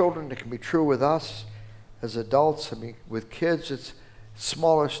our children, it can be true with us as adults. With kids, it's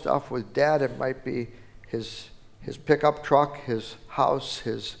smaller stuff. With dad, it might be his pickup truck, his house,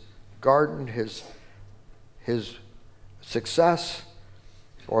 his garden, his success.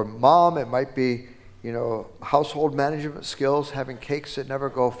 Or mom, it might be, household management skills, having cakes that never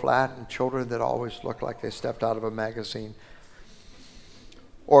go flat and children that always look like they stepped out of a magazine.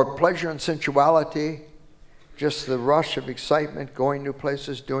 Or pleasure and sensuality, just the rush of excitement, going new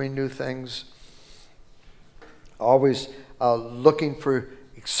places, doing new things. Always looking for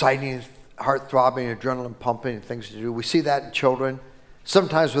exciting, heart-throbbing, adrenaline-pumping things to do. We see that in children.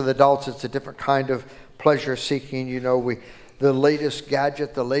 Sometimes with adults, it's a different kind of pleasure-seeking. The latest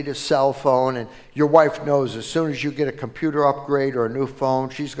gadget, the latest cell phone, and your wife knows as soon as you get a computer upgrade or a new phone,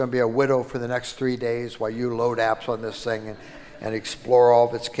 she's going to be a widow for the next 3 days while you load apps on this thing and explore all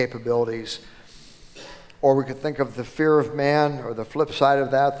of its capabilities. Or we could think of the fear of man, or the flip side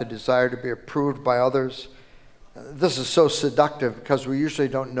of that, the desire to be approved by others. This is so seductive because we usually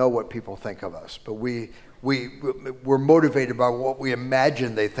don't know what people think of us, but we're motivated by what we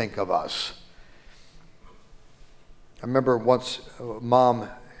imagine they think of us. I remember once mom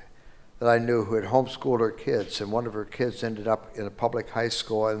that I knew who had homeschooled her kids, and one of her kids ended up in a public high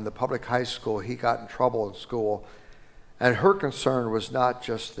school. And in the public high school, he got in trouble in school. And her concern was not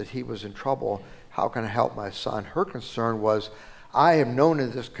just that he was in trouble, how can I help my son? Her concern was, I am known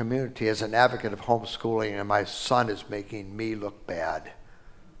in this community as an advocate of homeschooling, and my son is making me look bad.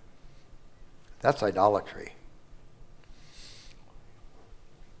 That's idolatry.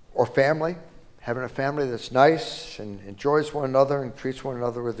 Or family, having a family that's nice and enjoys one another and treats one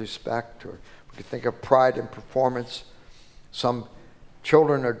another with respect. Or we could think of pride and performance. Some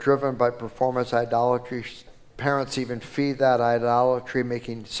children are driven by performance idolatry. Parents even feed that idolatry,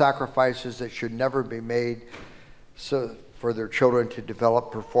 making sacrifices that should never be made for their children to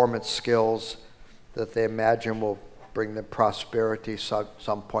develop performance skills that they imagine will bring them prosperity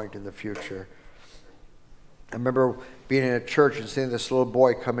some point in the future. I remember being in a church and seeing this little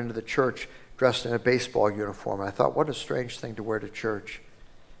boy come into the church dressed in a baseball uniform. I thought, what a strange thing to wear to church.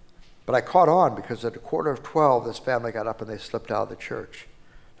 But I caught on because at 11:45, this family got up and they slipped out of the church.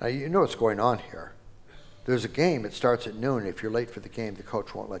 Now, you know what's going on here. There's a game. It starts at noon. If you're late for the game, the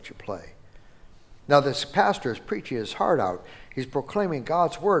coach won't let you play. Now, this pastor is preaching his heart out. He's proclaiming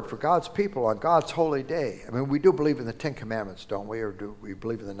God's word for God's people on God's holy day. I mean, we do believe in the 10 Commandments, don't we? Or do we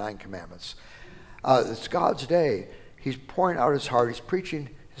believe in the 9 Commandments? It's God's day. He's pouring out his heart. He's preaching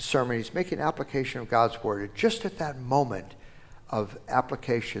his sermon. He's making application of God's word. And just at that moment of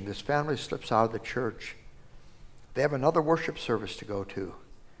application, this family slips out of the church. They have another worship service to go to.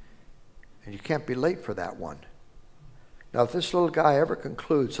 And you can't be late for that one. Now, if this little guy ever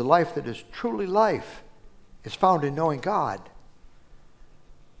concludes the life that is truly life is found in knowing God,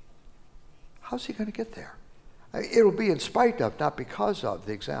 how's he going to get there? It'll be in spite of, not because of,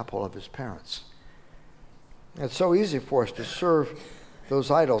 the example of his parents. It's so easy for us to serve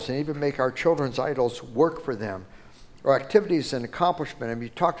those idols and even make our children's idols work for them. Or activities and accomplishment. I mean, you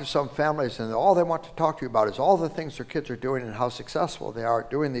talk to some families and all they want to talk to you about is all the things their kids are doing and how successful they are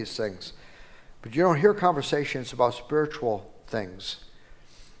at doing these things. But you don't hear conversations about spiritual things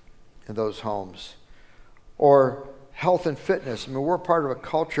in those homes. Or health and fitness. I mean, we're part of a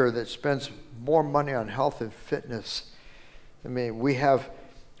culture that spends more money on health and fitness. I mean,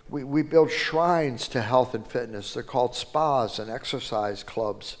 we build shrines to health and fitness. They're called spas and exercise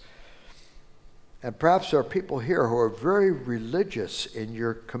clubs. And perhaps there are people here who are very religious in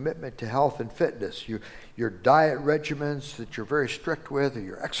your commitment to health and fitness. Your diet regimens that you're very strict with, or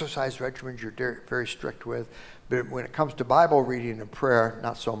your exercise regimens you're very strict with. But when it comes to Bible reading and prayer,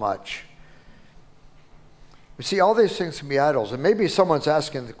 not so much. You see, all these things can be idols. And maybe someone's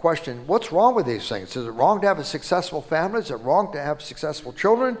asking the question, what's wrong with these things? Is it wrong to have a successful family? Is it wrong to have successful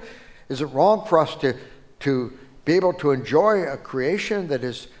children? Is it wrong for us to be able to enjoy a creation that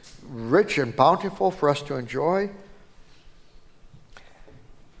is rich and bountiful for us to enjoy?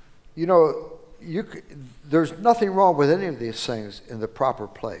 You know, there's nothing wrong with any of these things in the proper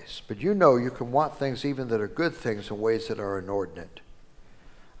place. But you know you can want things even that are good things in ways that are inordinate.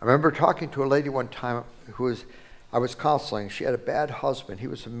 I remember talking to a lady one time I was counseling. She had a bad husband. He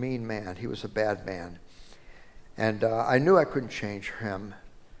was a mean man. He was a bad man. And I knew I couldn't change him.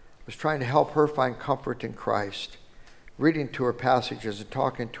 I was trying to help her find comfort in Christ, reading to her passages and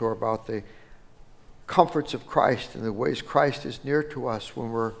talking to her about the comforts of Christ and the ways Christ is near to us when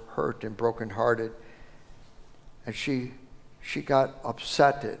we're hurt and brokenhearted. And she got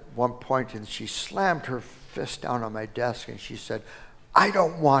upset at one point and she slammed her fist down on my desk and she said, I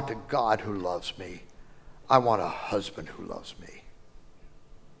don't want a God who loves me. I want a husband who loves me.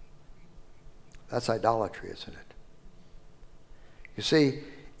 That's idolatry, isn't it? You see,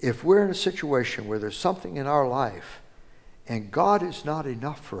 if we're in a situation where there's something in our life and God is not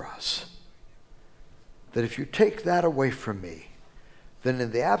enough for us, that if you take that away from me, then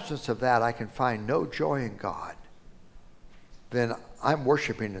in the absence of that I can find no joy in God, then I'm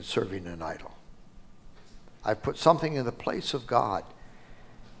worshiping and serving an idol. I've put something in the place of God.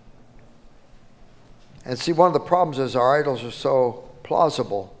 And see, one of the problems is our idols are so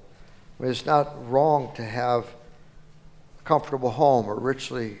plausible. I mean, it's not wrong to have a comfortable home or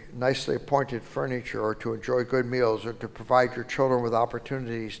nicely appointed furniture or to enjoy good meals or to provide your children with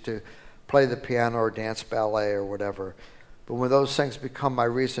opportunities to play the piano or dance ballet or whatever. But when those things become my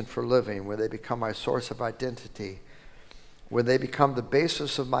reason for living, when they become my source of identity, when they become the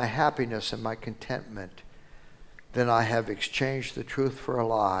basis of my happiness and my contentment, then I have exchanged the truth for a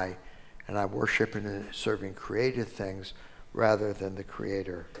lie, and I'm worshiping and serving created things rather than the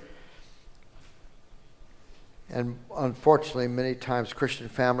Creator. And unfortunately, many times Christian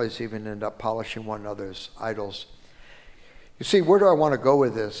families even end up polishing one another's idols. You see, where do I want to go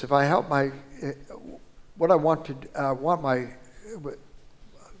with this? If I help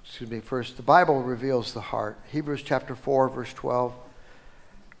First, the Bible reveals the heart. Hebrews chapter 4, verse 12.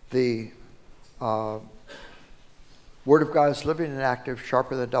 The Word of God is living and active,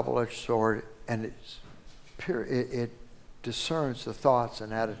 sharper than a double-edged sword, and it discerns the thoughts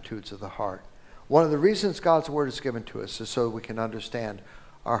and attitudes of the heart. One of the reasons God's Word is given to us is so we can understand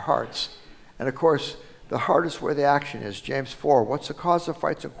our hearts. And of course, the heart is where the action is. James 4, what's the cause of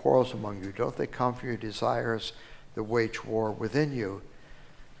fights and quarrels among you? Don't they come from your desires that wage war within you?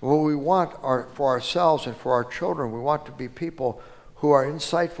 What we want for ourselves and for our children, we want to be people who are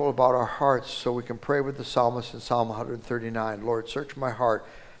insightful about our hearts so we can pray with the psalmist in Psalm 139. Lord, search my heart,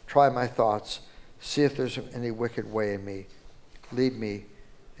 try my thoughts, see if there's any wicked way in me. Lead me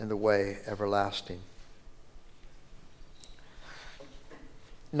in the way everlasting.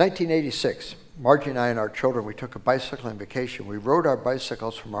 In 1986, Margie and I and our children, we took a bicycling vacation. We rode our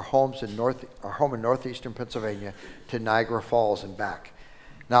bicycles from our home in northeastern Pennsylvania to Niagara Falls and back.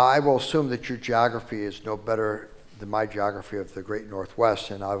 Now, I will assume that your geography is no better than my geography of the Great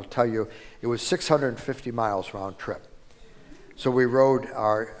Northwest, and I will tell you it was 650 miles round trip. So we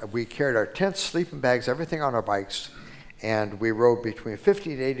carried our tents, sleeping bags, everything on our bikes, and we rode between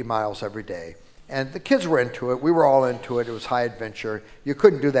 50 and 80 miles every day. And the kids were into it. We were all into it. It was high adventure. You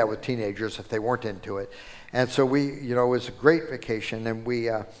couldn't do that with teenagers if they weren't into it. And so it was a great vacation, and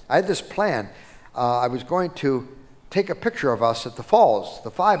I had this plan. I was going to take a picture of us at the falls, the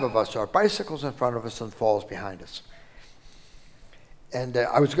 5 of us, our bicycles in front of us and the falls behind us. And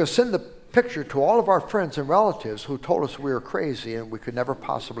I was going to send the picture to all of our friends and relatives who told us we were crazy and we could never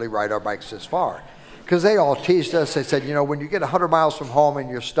possibly ride our bikes this far. Because they all teased us. They said, when you get 100 miles from home and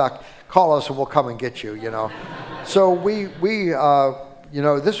you're stuck, call us and we'll come and get you, So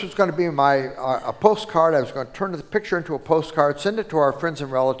this was going to be a postcard. I was going to turn the picture into a postcard, send it to our friends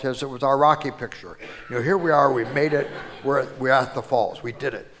and relatives. It was our Rocky picture. Here we are. We made it. We're at the falls. We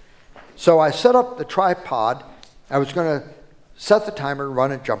did it. So I set up the tripod. I was going to set the timer and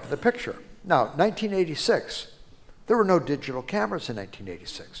run and jump in the picture. Now, 1986, there were no digital cameras in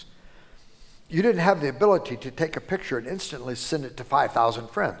 1986. You didn't have the ability to take a picture and instantly send it to 5,000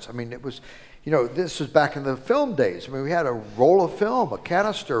 friends. I mean, it was, this was back in the film days. I mean, we had a roll of film, a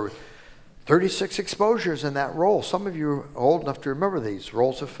canister, 36 exposures in that roll. Some of you are old enough to remember these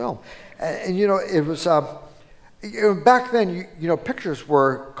rolls of film. And it was, back then, pictures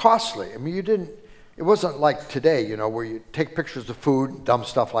were costly. I mean, it wasn't like today, where you take pictures of food and dumb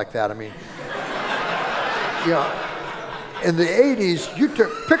stuff like that. I mean, in the 80s, you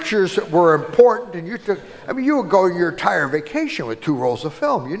took pictures that were important, and you would go your entire vacation with 2 rolls of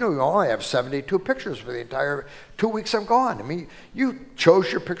film. You only have 72 pictures for the entire 2 weeks I'm gone. I mean, you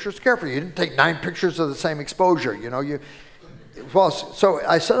chose your pictures carefully. You didn't take 9 pictures of the same exposure, So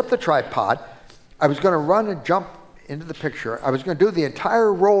I set up the tripod. I was going to run and jump into the picture. I was going to do the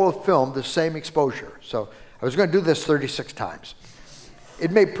entire roll of film the same exposure. So I was going to do this 36 times.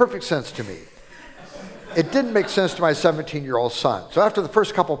 It made perfect sense to me. It didn't make sense to my 17-year-old son. So after the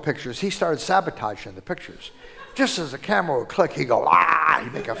first couple of pictures, he started sabotaging the pictures. Just as the camera would click, he'd go,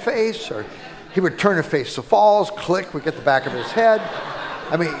 he'd make a face, or he would turn to face the falls, click, we'd get the back of his head.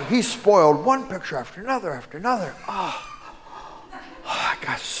 I mean, he spoiled one picture after another after another. I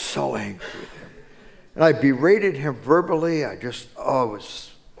got so angry with him. And I berated him verbally. It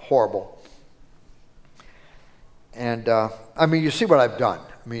was horrible. And, you see what I've done.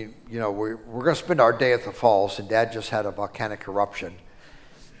 I mean, we're going to spend our day at the falls, and Dad just had a volcanic eruption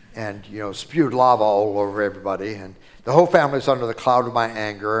and, spewed lava all over everybody. And the whole family's under the cloud of my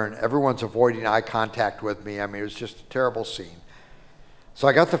anger, and everyone's avoiding eye contact with me. I mean, it was just a terrible scene. So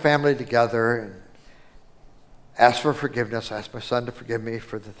I got the family together and asked for forgiveness. I asked my son to forgive me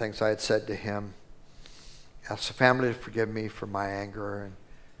for the things I had said to him. Asked the family to forgive me for my anger,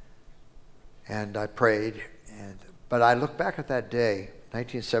 and I prayed. But I look back at that day,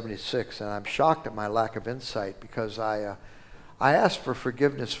 1976, and I'm shocked at my lack of insight, because I asked for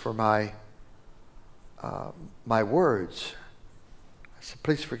forgiveness for my words. I said,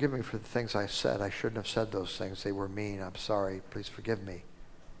 please forgive me for the things I said. I shouldn't have said those things. They were mean. I'm sorry. Please forgive me.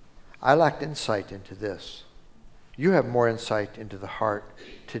 I lacked insight into this. You have more insight into the heart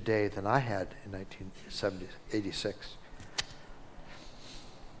today than I had in 1986.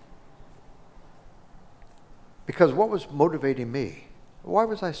 Because what was motivating me? Why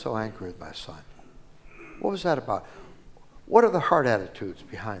was I so angry with my son? What was that about? What are the heart attitudes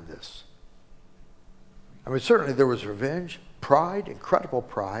behind this? I mean, certainly there was revenge, pride, incredible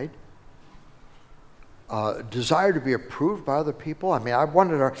pride, desire to be approved by other people. I mean, I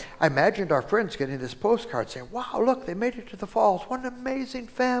imagined our friends getting this postcard saying, wow, look, they made it to the falls. What an amazing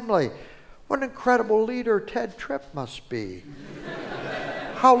family. What an incredible leader Ted Tripp must be.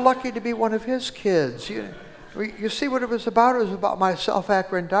 how lucky to be one of his kids. You see what it was about? It was about my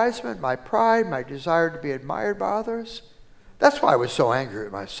self-aggrandizement, my pride, my desire to be admired by others. That's why I was so angry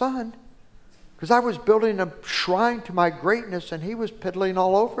at my son. Because I was building a shrine to my greatness and he was piddling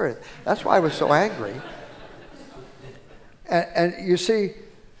all over it. That's why I was so angry. And you see,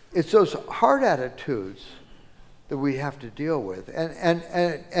 it's those hard attitudes that we have to deal with.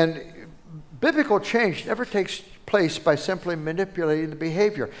 And biblical change never takes place by simply manipulating the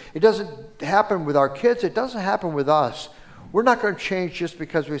behavior. It doesn't happen with our kids. It doesn't happen with us. We're not going to change just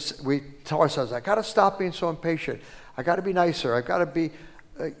because we tell ourselves, I got to stop being so impatient. I got to be nicer. I got to be,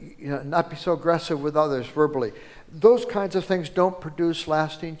 not be so aggressive with others verbally. Those kinds of things don't produce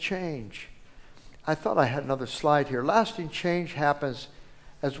lasting change. I thought I had another slide here. Lasting change happens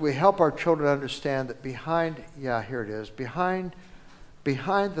as we help our children understand that behind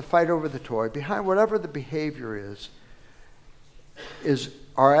the fight over the toy, behind whatever the behavior is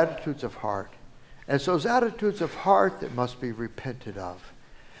our attitudes of heart. And it's those attitudes of heart that must be repented of.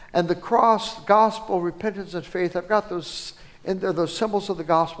 And the cross, gospel, repentance, and faith, I've got those in there, those symbols of the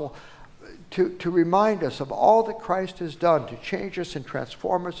gospel, to remind us of all that Christ has done to change us and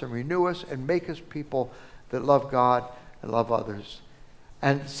transform us and renew us and make us people that love God and love others.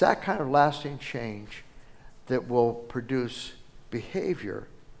 And it's that kind of lasting change that will produce behavior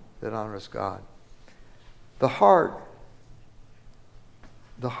that honors God. The heart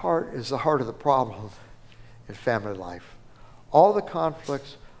is the heart of the problem in family life. All the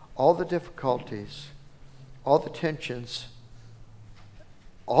conflicts, all the difficulties, all the tensions,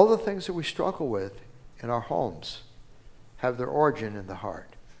 all the things that we struggle with in our homes have their origin in the heart,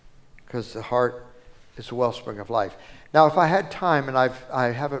 because the heart is the wellspring of life. Now, if I had time, and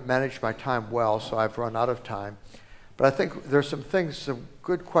I haven't managed my time well, so I've run out of time, but I think there's some things, some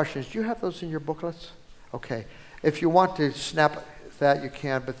good questions. Do you have those in your booklets? Okay. If you want to snap that, you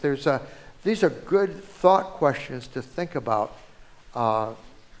can, but these are good thought questions to think about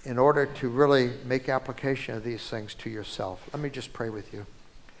in order to really make application of these things to yourself. Let me just pray with you.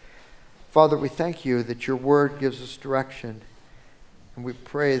 Father, we thank you that your word gives us direction, and we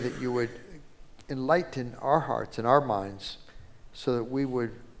pray that you would enlighten our hearts and our minds so that we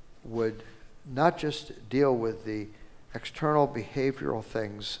would not just deal with the external behavioral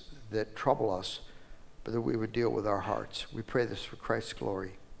things that trouble us, but that we would deal with our hearts. We pray this for Christ's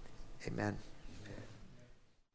glory. Amen.